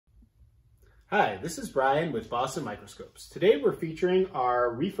Hi, this is Brian with Boston Microscopes. Today we're featuring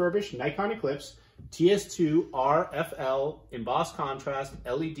our refurbished Nikon Eclipse Ts2R FL embossed contrast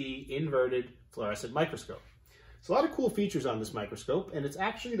LED inverted fluorescent microscope. There's a lot of cool features on this microscope, and it's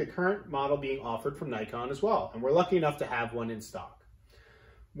actually the current model being offered from Nikon as well, and we're lucky enough to have one in stock.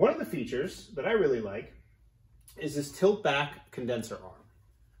 One of the features that I really like is this tilt back condenser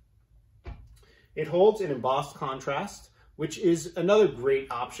arm. It holds an embossed contrast, which is another great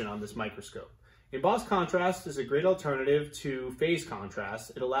option on this microscope. Embossed contrast is a great alternative to phase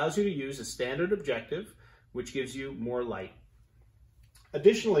contrast. It allows you to use a standard objective, which gives you more light.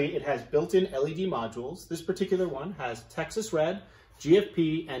 Additionally, it has built-in LED modules. This particular one has Texas Red,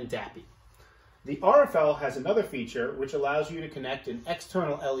 GFP, and DAPI. The RFL has another feature which allows you to connect an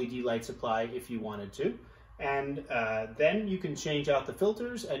external LED light supply if you wanted to, and then you can change out the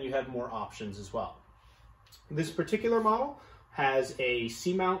filters and you have more options as well. This particular model has a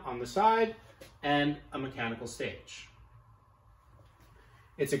C-mount on the side and a mechanical stage.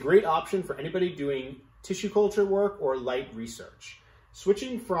 It's a great option for anybody doing tissue culture work or light research.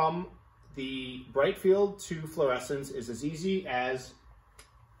 Switching from the bright field to fluorescence is as easy as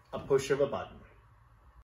a push of a button.